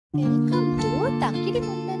Welcome to Takkidi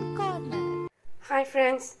Mundan Corner. Hi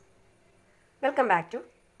friends, welcome back to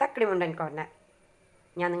Takkidi Mundan Corner.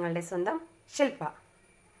 ഞാൻ നിങ്ങളുടെ സ്വന്തം ശില്പ.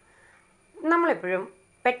 നമ്മളെപ്പോഴും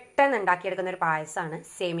പെട്ടെന്ന് ഉണ്ടാക്കിയെടുക്കുന്ന ഒരു പായസമാണ്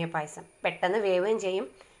സേമിയ പായസം. പെട്ടെന്ന് വേവുകയും ചെയ്യും,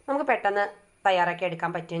 നമുക്ക് പെട്ടെന്ന് തയ്യാറാക്കി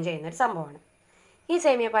എടുക്കാൻ പറ്റുകയും ചെയ്യുന്ന ഒരു സംഭവമാണ്. ഈ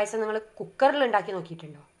സേമിയ പായസം നിങ്ങൾ കുക്കറിൽ ഉണ്ടാക്കി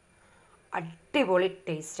നോക്കിയിട്ടുണ്ടോ? അടിപൊളി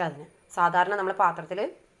ടേസ്റ്റ് അതിന്. സാധാരണ നമ്മൾ പാത്രത്തിൽ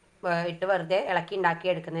ഇട്ട് വെറുതെ ഇളക്കി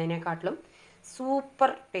ഉണ്ടാക്കി എടുക്കുന്നതിനെക്കാട്ടിലും സൂപ്പർ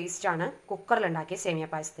ടേസ്റ്റാണ് കുക്കറിലുണ്ടാക്കിയ സേമിയ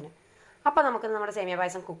പായസത്തിന്. അപ്പോൾ നമുക്ക് നമ്മുടെ സേമിയ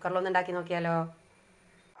പായസം കുക്കറിലൊന്ന് ഉണ്ടാക്കി നോക്കിയാലോ?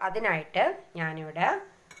 അതിനായിട്ട് ഞാനിവിടെ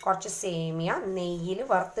കുറച്ച് സേമിയ നെയ്യിൽ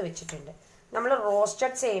വറുത്ത് വെച്ചിട്ടുണ്ട്. നമ്മൾ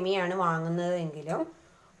റോസ്റ്റഡ് സേമിയാണ് വാങ്ങുന്നതെങ്കിലും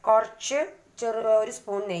കുറച്ച് ഒരു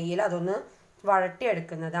സ്പൂൺ നെയ്യിൽ അതൊന്ന്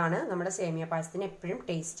വഴട്ടിയെടുക്കുന്നതാണ് നമ്മുടെ സേമിയ പായസത്തിന് എപ്പോഴും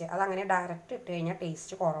ടേസ്റ്റ്. അതങ്ങനെ ഡയറക്റ്റ് ഇട്ട് കഴിഞ്ഞാൽ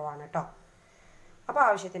ടേസ്റ്റ് കുറവാണ് കേട്ടോ. അപ്പോൾ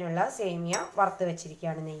ആവശ്യത്തിനുള്ള സേമിയ വറുത്ത്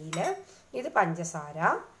വെച്ചിരിക്കുകയാണ് നെയ്യിൽ. ഇത് പഞ്ചസാര,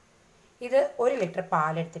 ഇത് 1 ലിറ്റർ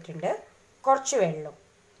പാലെടുത്തിട്ടുണ്ട്, കുറച്ച് വെള്ളം.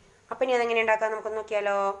 അപ്പം ഇനി അതെങ്ങനെ ഉണ്ടാക്കാൻ നമുക്ക്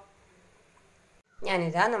നോക്കിയാലോ?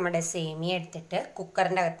 ഞാനിതാ നമ്മുടെ സേമിയ എടുത്തിട്ട്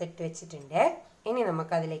കുക്കറിൻ്റെ അകത്തിട്ട് വെച്ചിട്ടുണ്ട്. ഇനി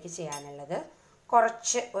നമുക്കതിലേക്ക് ചെയ്യാനുള്ളത്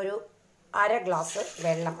കുറച്ച് ഒരു 1/2 ഗ്ലാസ്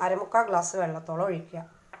വെള്ളം, 1/4 ഗ്ലാസ് വെള്ളത്തോളം ഒഴിക്കുക.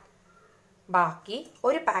 ബാക്കി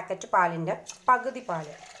ഒരു പാക്കറ്റ് പാലിൻ്റെ പകുതി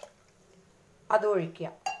പാല് അത് ഒഴിക്കുക.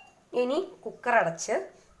 ഇനി കുക്കർ അടച്ച്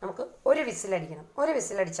നമുക്ക് ഒരു വിസിലടിക്കണം. ഒരു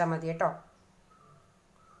വിസിലടിച്ചാൽ മതി കേട്ടോ,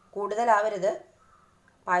 കൂടുതലാവരുത്,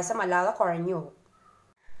 പായസം അല്ലാതെ കുഴഞ്ഞു പോകും.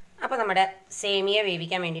 അപ്പോൾ നമ്മുടെ സേമിയ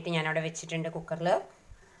വേവിക്കാൻ വേണ്ടിയിട്ട് ഞാനവിടെ വെച്ചിട്ടുണ്ട് കുക്കറിൽ.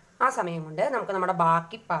 ആ സമയം കൊണ്ട് നമുക്ക് നമ്മുടെ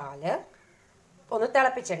ബാക്കി പാല് ഒന്ന്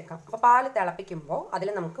തിളപ്പിച്ചെടുക്കാം. അപ്പോൾ പാല് തിളപ്പിക്കുമ്പോൾ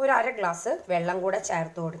അതിൽ നമുക്ക് ഒരു 1/2 ഗ്ലാസ് വെള്ളം കൂടെ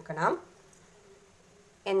ചേർത്ത് കൊടുക്കണം.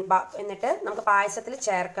 എന്നിട്ട് നമുക്ക് പായസത്തിൽ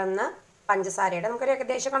ചേർക്കുന്ന പഞ്ചസാരയുടെ നമുക്കൊരു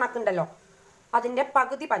ഏകദേശം കണക്കുണ്ടല്ലോ, അതിൻ്റെ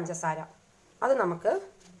പകുതി പഞ്ചസാര അത് നമുക്ക്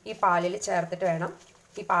ഈ പാലിൽ ചേർത്തിട്ട് വേണം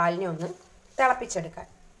ഈ പാലിനെ ഒന്ന് തിളപ്പിച്ചെടുക്കാൻ.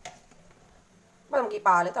 അപ്പോൾ നമുക്ക് ഈ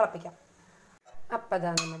പാല് തിളപ്പിക്കാം. അപ്പോൾ അതാ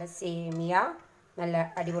നമ്മുടെ സേമിയ നല്ല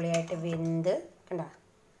അടിപൊളിയായിട്ട് വെന്ത് കണ്ടോ,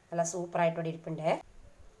 നല്ല സൂപ്പറായിട്ടോടെ ഇരിപ്പുണ്ട്.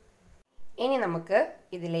 ഇനി നമുക്ക്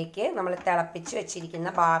ഇതിലേക്ക് നമ്മൾ തിളപ്പിച്ച്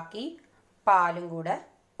വെച്ചിരിക്കുന്ന ബാക്കി പാലും കൂടെ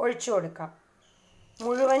ഒഴിച്ചു കൊടുക്കാം.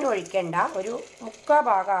 മുഴുവൻ ഒഴിക്കേണ്ട, ഒരു 3/4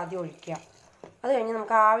 ഭാഗം ആദ്യം ഒഴിക്കുക. അത് കഴിഞ്ഞ്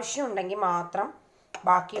നമുക്ക് ആവശ്യമുണ്ടെങ്കിൽ മാത്രം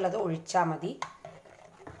ബാക്കിയുള്ളത് ഒഴിച്ചാൽ മതി.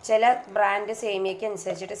 ചില ബ്രാൻഡ് സേമിയയ്ക്ക്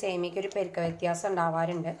അനുസരിച്ചിട്ട് സേമിയയ്ക്ക് ഒരു പെരുക്ക വ്യത്യാസം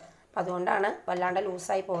ഉണ്ടാവാറുണ്ട്. അപ്പം അതുകൊണ്ടാണ് വല്ലാണ്ട്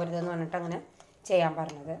ലൂസായി പോകരുതെന്ന് പറഞ്ഞിട്ട് അങ്ങനെ ചെയ്യാൻ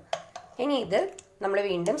പറഞ്ഞത്. ഇനി ഇത് നമ്മൾ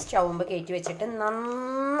വീണ്ടും സ്റ്റൗമ്പ് കയറ്റി വെച്ചിട്ട്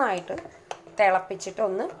നന്നായിട്ട് തിളപ്പിച്ചിട്ട്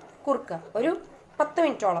ഒന്ന് കുറുക്കുക. ഒരു 10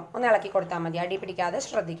 മിനിറ്റോളം ഒന്ന് ഇളക്കി കൊടുത്താൽ മതി, അടി പിടിക്കാതെ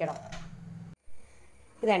ശ്രദ്ധിക്കണം.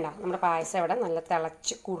 ഇതേണ്ട നമ്മുടെ പായസം ഇവിടെ നല്ല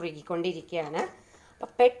തിളച്ച് കുറുകിക്കൊണ്ടിരിക്കുകയാണ്.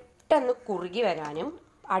 അപ്പം പെട്ടെന്ന് കുറുകി വരാനും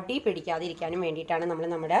അടി പിടിക്കാതിരിക്കാനും വേണ്ടിയിട്ടാണ് നമ്മൾ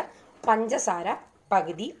നമ്മുടെ പഞ്ചസാര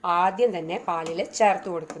പകുതി ആദ്യം തന്നെ പാലിൽ ചേർത്ത്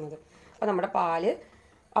കൊടുക്കുന്നത്. അപ്പോൾ നമ്മുടെ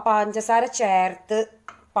ആ പഞ്ചസാര ചേർത്ത്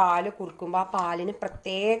പാല് കുറുക്കുമ്പോൾ ആ പാലിന്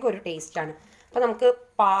പ്രത്യേക ഒരു ടേസ്റ്റാണ്. അപ്പോൾ നമുക്ക്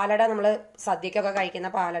പാലട, നമ്മൾ സദ്യക്കൊക്കെ കഴിക്കുന്ന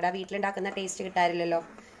പാലട വീട്ടിലുണ്ടാക്കുന്ന ടേസ്റ്റ് കിട്ടാറില്ലല്ലോ.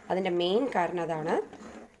 അതിൻ്റെ മെയിൻ കാരണം അതാണ്,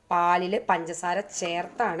 പാലിൽ പഞ്ചസാര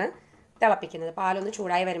ചേർത്താണ് തിളപ്പിക്കുന്നത്. പാലൊന്ന്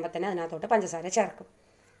ചൂടായി വരുമ്പോൾ തന്നെ അതിനകത്തോട്ട് പഞ്ചസാര ചേർക്കും.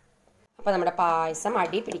 അപ്പോൾ നമ്മുടെ പായസം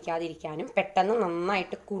അടി പിടിക്കാതിരിക്കാനും പെട്ടെന്ന്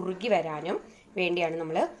നന്നായിട്ട് കുറുകി വരാനും വേണ്ടിയാണ്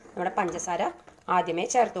നമ്മൾ നമ്മുടെ പഞ്ചസാര ആദ്യമേ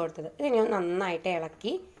ചേർത്ത് കൊടുത്തത്. ഇതിനെ നന്നായിട്ട്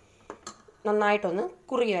ഇളക്കി നന്നായിട്ടൊന്ന്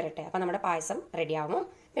കുറുകി വരട്ടെ. അപ്പോൾ നമ്മുടെ പായസം റെഡിയാവും.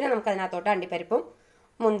 പിന്നെ നമുക്ക് അതിനകത്തോട്ട് അണ്ടിപ്പരിപ്പും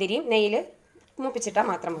മുന്തിരിയും നെയ്യിൽ മൂപ്പിച്ചിട്ടാൽ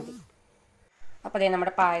മാത്രം മതി. അപ്പോൾ അതേ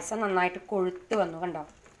നമ്മുടെ പായസം നന്നായിട്ട് കൊഴുത്ത് വന്നു, കണ്ടോ,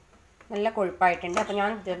 നല്ല കൊഴുപ്പായിട്ടുണ്ട്. അപ്പോൾ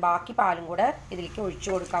ഞാൻ ബാക്കി പാലും കൂടെ ഇതിലേക്ക് ഒഴിച്ചു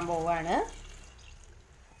കൊടുക്കാൻ പോവുകയാണ്.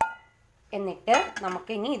 എന്നിട്ട്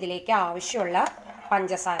നമുക്ക് ഇനി ഇതിലേക്ക് ആവശ്യമുള്ള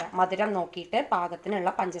പഞ്ചസാര, മധുരം നോക്കിയിട്ട് പാകത്തിനുള്ള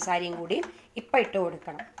പഞ്ചസാരയും കൂടി ഇപ്പം ഇട്ട്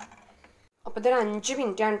കൊടുക്കണം. അപ്പോൾ ഇതൊരു 5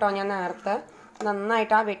 മിനിറ്റാണ് കേട്ടോ ഞാൻ നേരത്തെ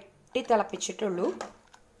നന്നായിട്ട് വെട്ടി തിളപ്പിച്ചിട്ടുള്ളൂ.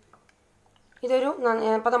 ഇതൊരു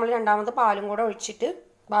ഇപ്പോൾ നമ്മൾ രണ്ടാമത് പാലും കൂടെ ഒഴിച്ചിട്ട്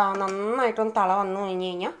നന്നായിട്ടൊന്ന് തള വന്നു കഴിഞ്ഞ്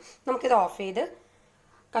കഴിഞ്ഞാൽ നമുക്കിത് ഓഫ് ചെയ്ത്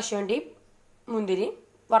കശുവണ്ടി മുന്തിരി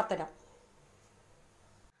വറുത്തിടാം.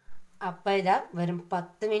 അപ്പോൾ ഇതാ വെറും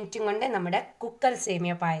 10 മിനിറ്റും കൊണ്ട് നമ്മുടെ കുക്കർ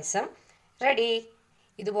സേമിയ പായസം റെഡി.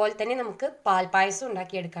 ഇതുപോലെ തന്നെ നമുക്ക് പാൽപ്പായസം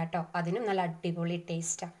ഉണ്ടാക്കിയെടുക്കാം കേട്ടോ. അതിനും നല്ല അടിപൊളി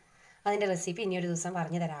ടേസ്റ്റാണ്. അതിൻ്റെ റെസിപ്പി ഇനിയൊരു ദിവസം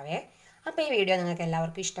പറഞ്ഞു തരാവേ. അപ്പോൾ ഈ വീഡിയോ നിങ്ങൾക്ക്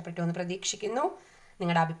എല്ലാവർക്കും ഇഷ്ടപ്പെട്ടു എന്ന് പ്രതീക്ഷിക്കുന്നു.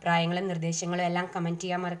 നിങ്ങളുടെ അഭിപ്രായങ്ങളും നിർദ്ദേശങ്ങളും എല്ലാം കമൻറ്റ്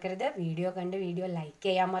ചെയ്യാൻ മറക്കരുത്. വീഡിയോ കണ്ട് വീഡിയോ ലൈക്ക്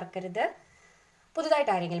ചെയ്യാൻ മറക്കരുത്.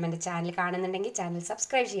 പുതുതായിട്ട് ആരെങ്കിലും എൻ്റെ ചാനൽ കാണുന്നുണ്ടെങ്കിൽ ചാനൽ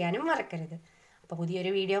സബ്സ്ക്രൈബ് ചെയ്യാനും മറക്കരുത്. അപ്പോൾ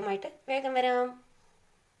പുതിയൊരു വീഡിയോ ആയിട്ട് വേഗം വരാം.